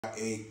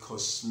a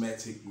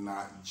cosmetic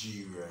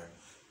Nigeria.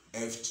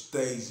 If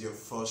today is your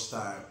first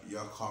time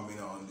you're coming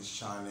on this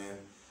channel,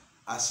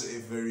 I say a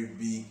very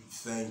big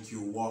thank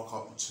you,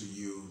 welcome to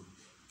you.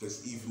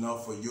 Because if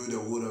not for you, there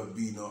would have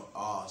been no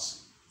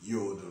us.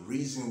 You're the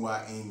reason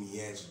why in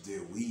here today,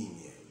 we in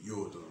here.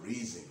 You're the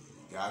reason,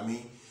 you got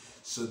me?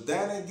 So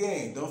then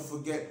again, don't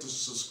forget to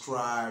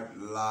subscribe,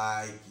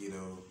 like,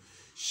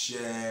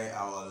 share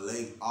our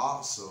link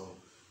also.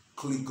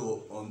 Click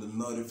on the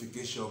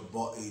notification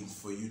button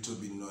for you to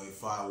be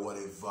notified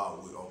whenever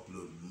we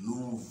upload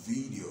new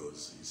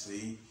videos. You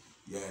see,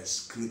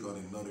 yes, click on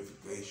the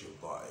notification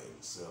button.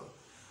 So,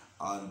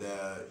 and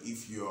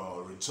if you're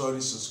a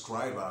returning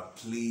subscriber,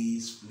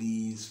 please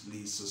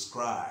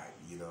subscribe.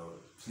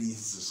 Please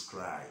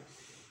subscribe.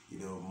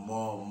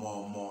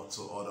 More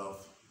to other.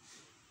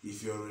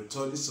 If you're a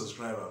returning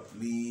subscriber,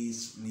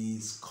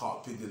 please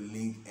copy the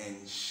link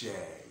and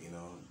share.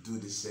 Do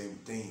the same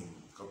thing.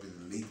 Copy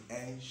the link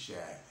and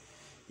share.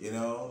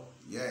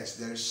 Yes,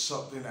 there's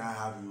something I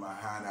have in my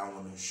hand I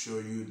want to show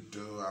you.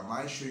 I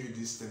might show you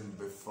this thing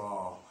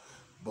before,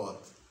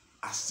 but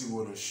I still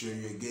want to show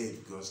you again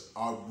because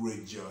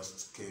upgrade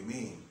just came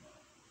in.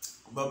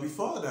 But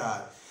before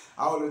that,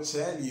 I want to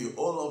tell you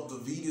all of the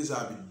videos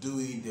I've been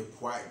doing, they're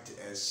quite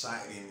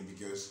exciting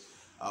because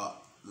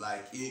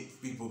like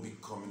if people be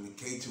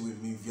communicating with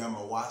me via my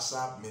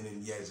WhatsApp,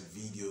 meaning yes, a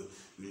video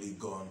really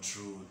gone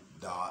through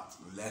that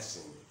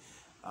lesson.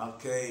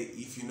 Okay,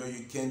 if you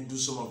can do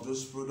some of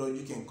those products,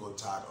 you can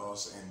contact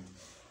us and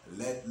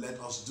let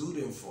us do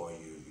them for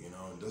you. It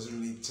doesn't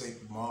really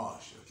take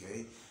much.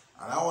 Okay,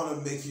 and I want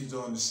to make you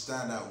to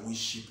understand that we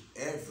ship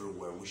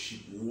everywhere. We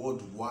ship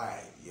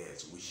worldwide.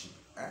 Yes, we ship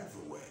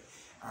everywhere,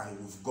 and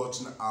we've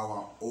gotten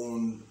our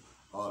own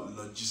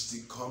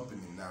logistic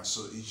company now.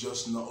 So it's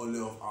just not only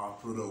of our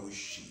product we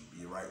ship.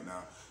 Right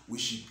now, we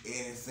ship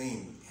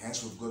anything.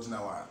 Hence, we've gotten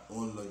our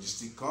own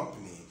logistic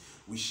company.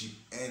 We ship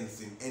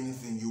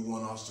anything you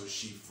want us to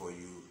ship for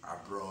you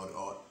abroad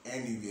or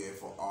anywhere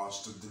for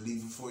us to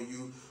deliver for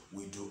you.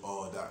 We do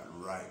all that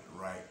right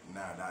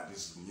now. That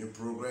is new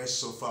progress.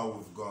 So far,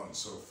 we've gone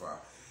so far.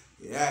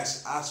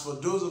 Yes, as for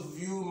those of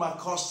you, my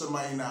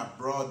customer in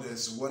abroad,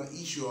 there's one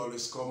issue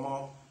always come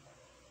up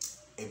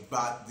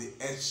about the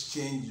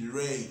exchange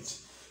rate.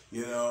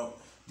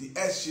 The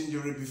exchange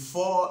rate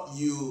before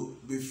you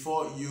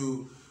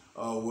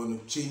want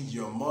to change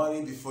your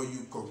money, before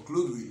you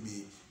conclude with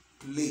me,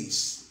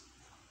 please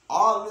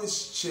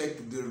always check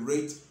the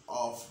rate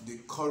of the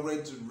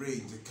current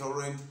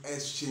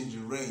exchange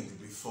rate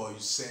before you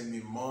send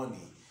me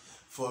money.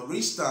 For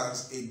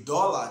instance, a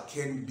dollar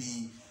can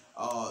be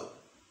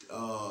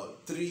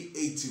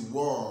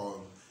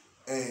 381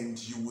 and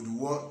you would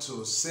want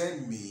to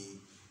send me,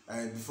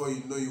 and before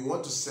you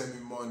want to send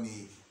me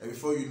money, and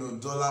before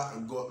dollar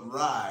got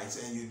rise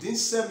and you didn't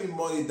send me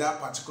money that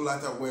particular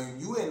time when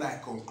you and I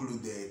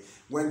concluded,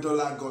 when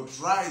dollar got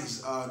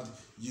rise and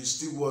you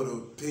still want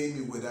to pay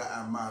me with that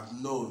amount,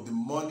 no, the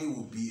money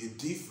will be a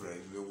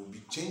different. There will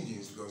be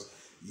changes because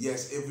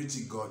yes,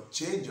 everything got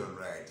changed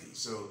already.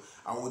 So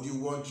I would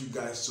want you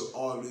guys to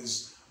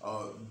always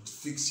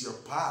fix your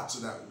part so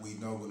that we're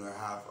not going to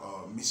have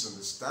a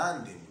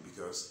misunderstanding,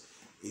 because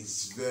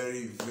it's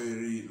very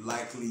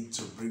likely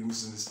to bring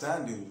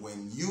misunderstanding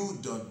when you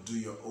don't do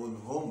your own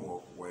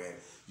homework, where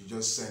you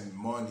just send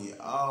money.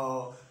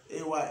 Oh,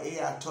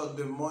 I thought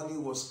the money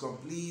was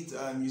complete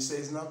and you say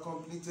it's not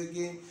complete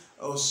again.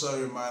 Oh,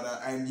 sorry, madam.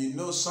 And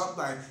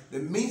sometimes the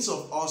means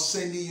of us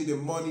sending you the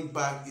money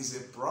back is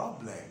a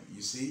problem,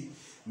 you see.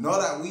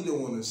 Not that we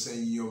don't want to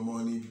send you your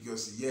money,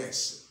 because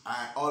yes,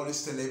 I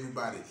always tell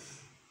everybody,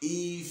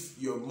 if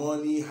your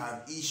money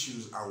have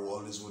issues, I will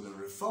always want to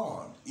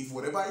refund. If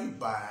whatever you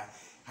buy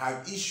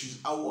have issues,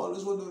 I will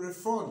always want to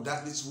refund.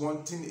 That is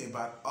one thing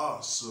about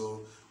us.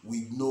 So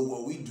we know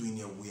what we're doing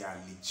here. We are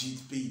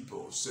legit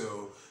people.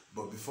 So,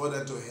 but before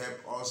that, to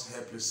help us,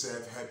 help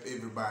yourself, help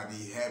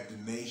everybody, help the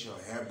nation,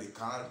 help the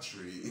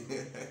country,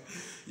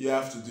 you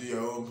have to do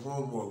your own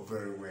homework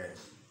very well.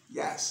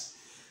 Yes.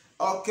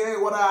 Okay,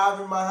 what I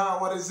have in my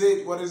hand, what is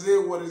it? What is it?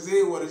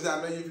 I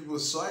know you people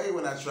saw it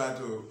when I tried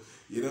to,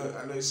 I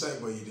know you saw it,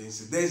 but you didn't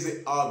see. There's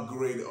the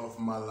upgrade of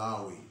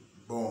Malawi.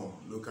 Boom.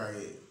 Look at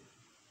it.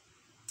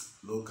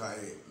 Look at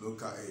it.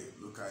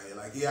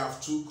 Like, you have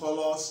two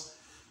colors.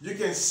 You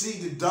can see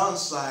the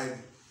downside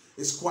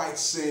is quite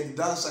saying,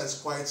 the downside is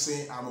quite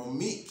saying I'm a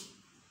meek,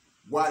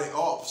 while the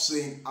up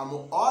saying I'm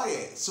a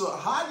oil. So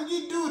how did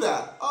you do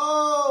that?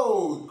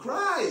 Oh,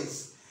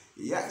 Christ.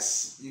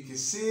 Yes, you can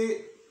see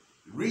it.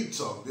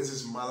 Retalk. This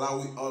is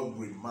Malawi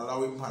upgrade.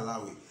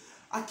 Malawi.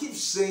 I keep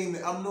saying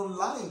that I'm not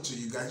lying to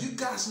you guys. You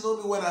guys know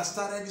me when I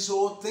started this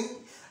whole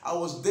thing. I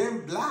was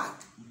damn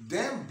black.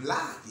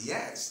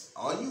 Yes.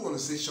 All you want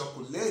to say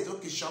chocolate.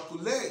 Okay,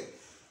 chocolate.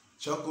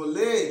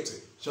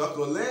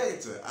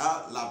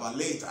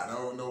 Labalate. I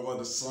don't know what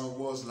the song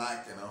was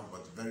like,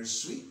 but very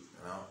sweet,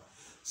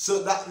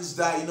 So that is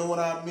that, you know what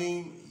I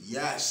mean?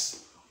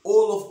 Yes.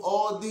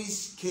 All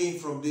these came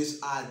from this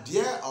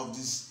idea of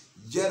this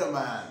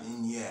gentleman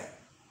in here.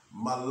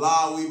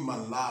 Malawi,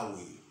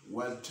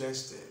 well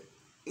tested.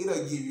 It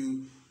don't give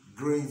you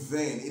green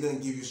vein. It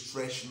don't give you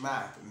stretch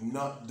mark.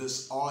 Not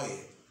this oil.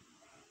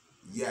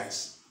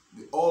 Yes,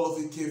 all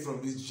of it came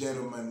from this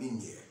gentleman in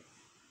here.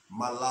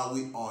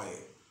 Malawi oil.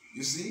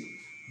 You see,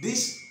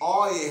 this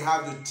oil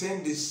have the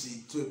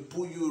tendency to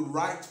put you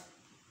right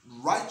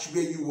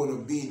where you want to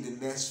be in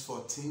the next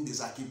 14 days.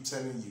 I keep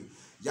telling you.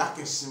 Y'all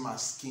can see my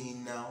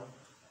skin now.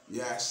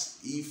 Yes,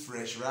 eat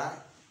fresh, right?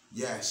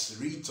 Yes,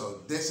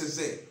 retalk. This is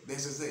it.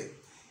 This is it.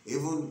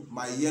 Even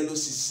my yellow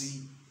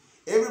CC.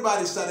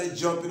 Everybody started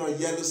jumping on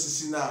yellow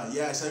CC now.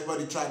 Yes,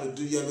 everybody tried to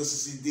do yellow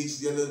CC,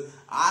 this yellow.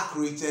 I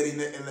created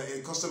it, and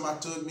a customer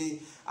told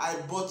me, I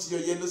bought your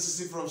yellow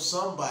CC from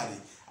somebody.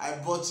 I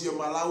bought your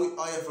Malawi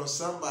oil from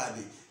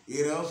somebody,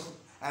 you know.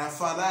 And I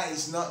found out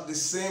it's not the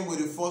same with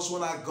the first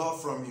one I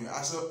got from you.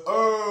 I said,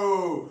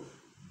 oh,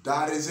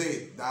 that is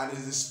it. That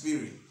is the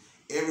spirit.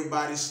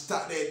 Everybody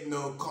started, you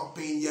know,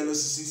 copying yellow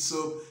CC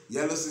soap,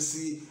 yellow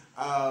CC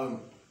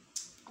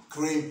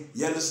cream,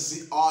 yellow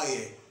CC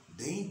oil.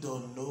 They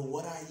don't know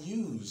what I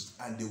used,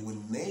 and they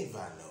will never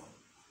know.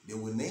 They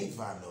will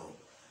never know.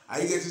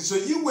 Are you getting? So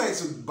you went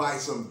to buy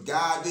some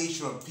garbage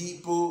from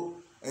people,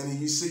 and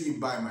then you say you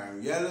buy my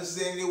yellow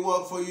CC and they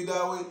work for you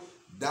that way.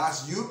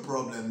 That's your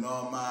problem,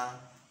 Norma.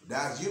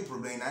 That's your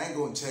problem. And I ain't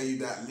gonna tell you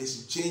that.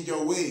 Listen, change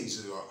your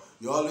ways.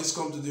 You always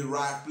come to the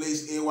right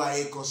place.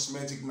 AYA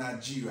Cosmetic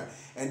Nigeria,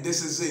 and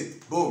this is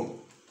it.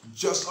 Boom.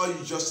 Just all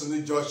you just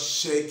need, just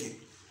shake it,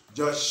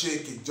 just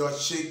shake it,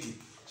 just shake it.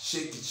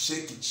 Shake it,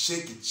 shake it,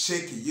 shake it,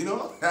 shake it, you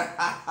know?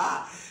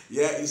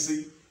 Yeah, you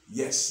see?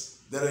 Yes.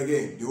 Then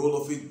again, the whole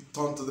of it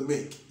turned to the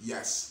make.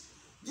 Yes.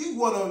 You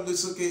want to,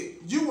 it's okay.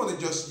 You want to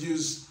just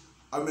use,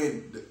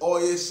 the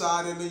oil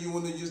side and then you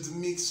want to use the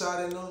mix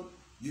side and all.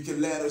 You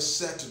can let it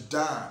settle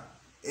down.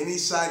 Any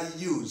side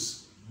you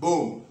use,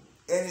 boom.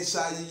 Any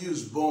side you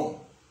use, boom.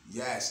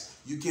 Yes.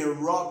 You can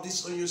rub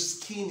this on your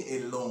skin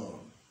alone.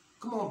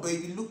 Come on,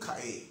 baby, look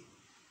at it.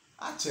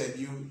 I tell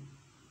you,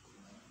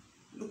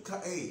 look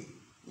at it.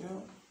 You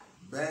know,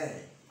 bang.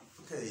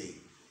 Okay,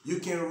 you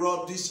can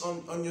rub this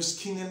on your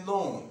skin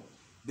alone.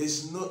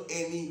 There's no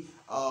any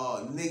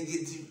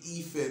negative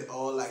effect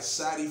or like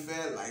side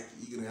effect like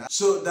you're gonna have.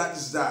 So that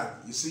is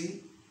that. You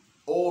see,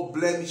 all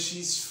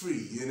blemishes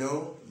free. You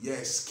know,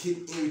 yes,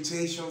 skin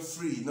irritation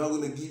free. Not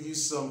gonna give you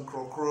some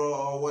crocro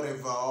or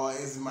whatever or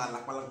eczema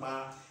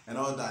and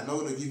all that. Not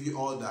gonna give you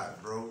all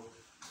that, bro.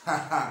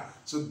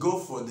 So go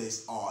for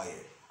this oil.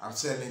 I'm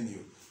telling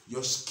you,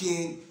 your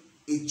skin,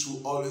 it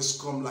will always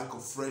come like a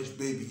fresh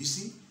baby. You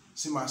see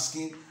my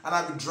skin, and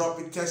I be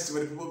dropping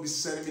testimony. People be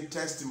sending me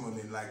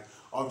testimony like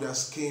of their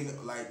skin,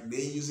 like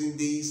they using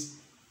these,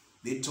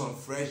 they turn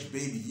fresh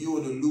baby. You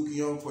want to look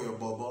young for your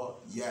baba?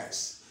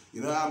 Yes.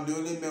 You know, I'm the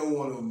only man who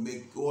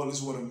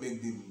always want to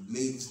make the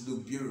ladies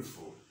look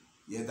beautiful.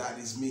 Yeah, that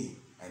is me.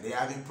 And they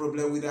having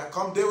problem with that.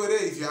 Come deal with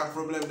it. If you have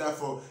problem with that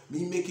for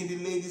me making the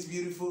ladies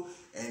beautiful,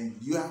 and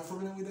you have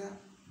problem with that,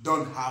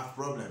 don't have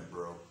problem,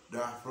 bro.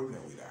 Don't have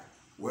problem with that.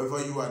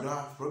 Wherever you are, don't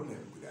have problem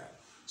with that.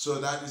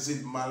 So that is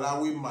it.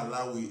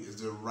 Malawi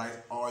is the right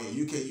oil.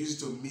 You can use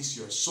it to mix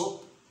your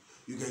soap.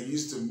 You can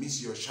use it to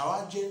mix your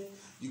shower gel.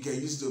 You can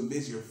use it to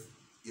mix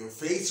your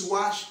face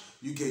wash.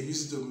 You can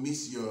use it to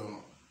mix your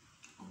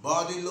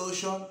body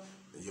lotion,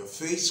 your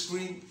face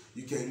cream.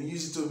 You can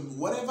use it to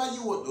whatever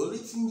you want. The only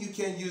thing you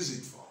can use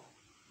it for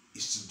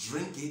is to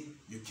drink it.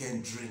 You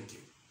can drink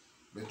it.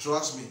 But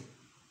trust me,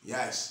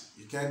 yes,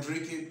 you can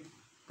drink it,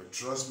 but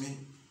trust me,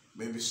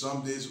 maybe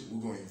some days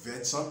we're going to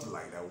invent something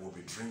like that we'll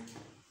be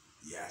drinking.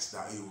 Yes,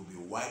 that it will be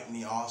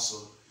whitening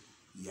also.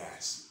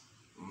 Yes.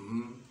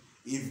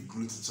 If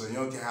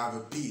glutathione can have a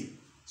peel.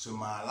 So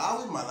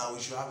Malawi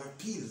should have a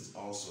peel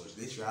also.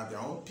 They should have their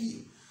own peel.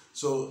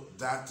 So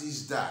that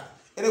is that.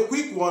 And a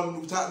quick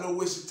one, without no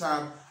waste of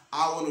time,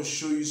 I want to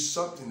show you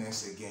something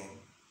else again.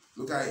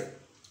 Look at it.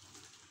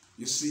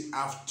 You see,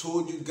 I've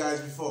told you guys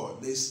before,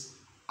 this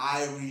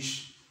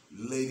Irish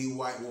Lady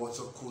White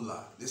water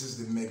cooler. This is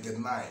the Mega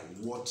 9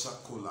 water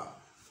cooler.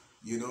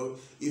 You know,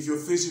 if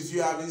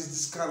you have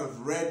this kind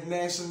of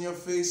redness on your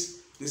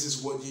face, this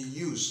is what you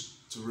use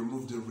to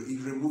remove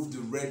the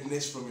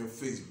redness from your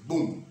face.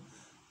 Boom,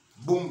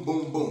 boom,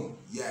 boom, boom.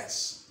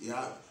 Yes, you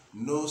have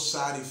no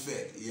side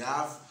effect. You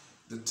have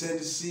the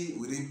tendency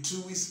within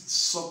 2 weeks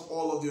suck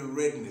all of your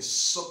redness,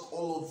 suck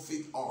all of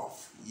it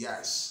off.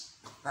 Yes,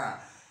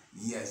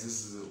 yes.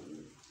 This is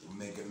a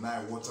Mega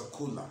 9 water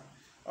cooler.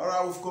 All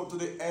right, we've come to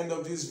the end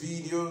of this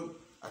video.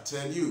 I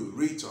tell you,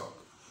 retalk.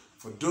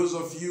 For those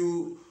of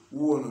you who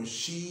want to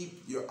ship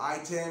your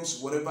items,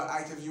 whatever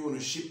item you want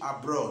to ship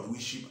abroad, we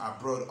ship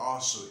abroad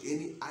also.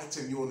 Any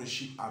item you want to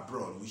ship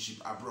abroad, we ship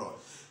abroad.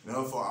 You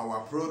know, for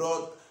our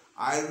product,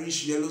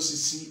 Irish Yellow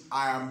CC,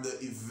 I am the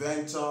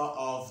inventor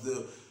of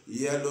the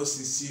Yellow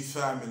CC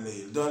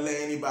family. Don't let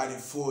anybody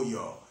fool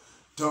you.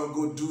 Don't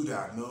go do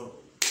that, no.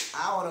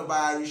 I want to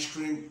buy Irish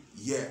cream,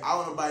 yeah. I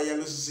want to buy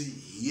Yellow CC,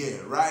 yeah.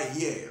 Right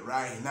here,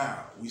 right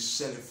now. We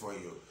sell it for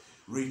you.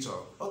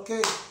 Retalk,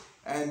 okay?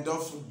 And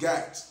don't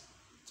forget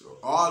to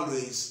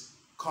always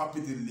copy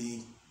the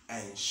link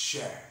and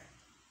share.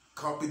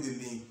 Copy the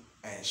link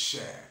and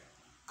share.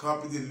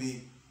 Copy the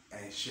link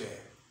and share.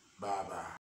 Bye bye.